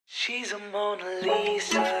She's a Mona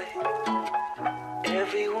Lisa.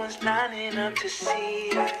 Everyone's lining up to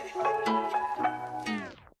see her.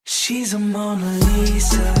 She's a Mona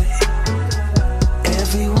Lisa.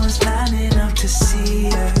 Everyone's lining up to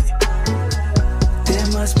see her. There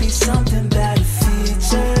must be something about her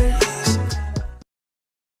features.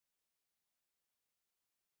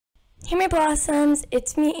 Hey my blossoms,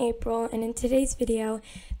 it's me April, and in today's video,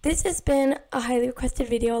 this has been a highly requested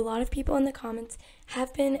video. A lot of people in the comments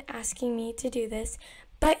have been asking me to do this,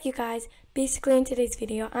 but you guys, basically in today's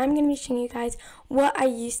video, I'm going to be showing you guys what I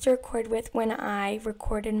used to record with when I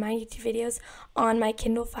recorded my YouTube videos on my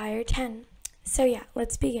Kindle Fire 10. So yeah,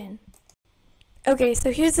 let's begin. Okay,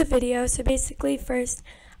 so here's the video. So basically first,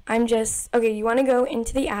 you want to go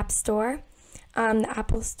into the App Store, the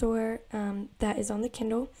Apple Store that is on the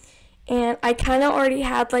Kindle. And I kind of already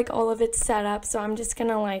had like all of it set up, so I'm just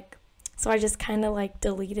gonna I just kind of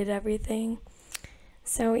deleted everything.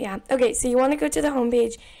 So yeah, okay, so you want to go to the home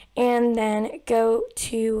page and then go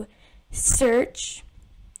to search.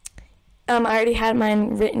 I already had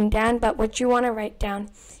mine written down, but what you want to write down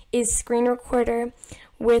is screen recorder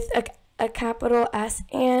with a capital S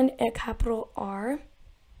and a capital R.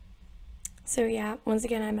 So yeah, once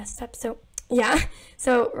again I messed up, so yeah,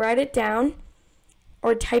 so write it down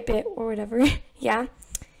or type it or whatever. Yeah,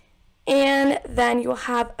 and then you'll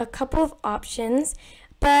have a couple of options,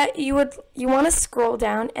 but you want to scroll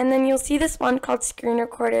down and then you'll see this one called screen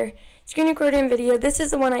recorder and video. This is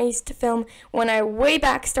the one I used to film when I way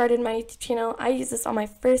back started my YouTube channel. I used this on my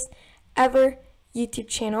first ever YouTube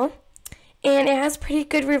channel, and it has pretty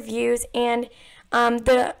good reviews, and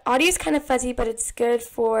the audio is kind of fuzzy, but it's good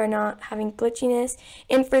for not having glitchiness.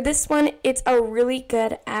 And for this one, it's a really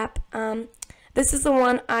good app. This is the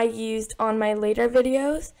one I used on my later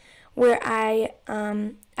videos where I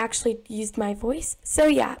actually used my voice. So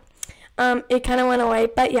yeah, it kind of went away,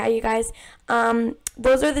 but yeah, you guys,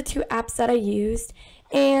 those are the two apps that I used,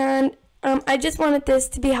 and I just wanted this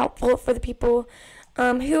to be helpful for the people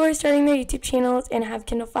who are starting their YouTube channels and have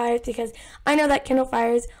Kindle Fires, because I know that Kindle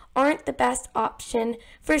Fires aren't the best option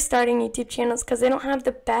for starting YouTube channels because they don't have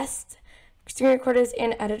the best screen recorders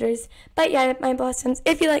and editors. But yeah, my blossoms,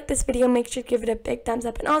 if you like this video, make sure to give it a big thumbs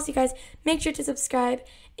up, and also you guys, make sure to subscribe,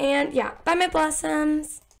 and yeah, bye my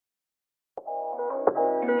blossoms.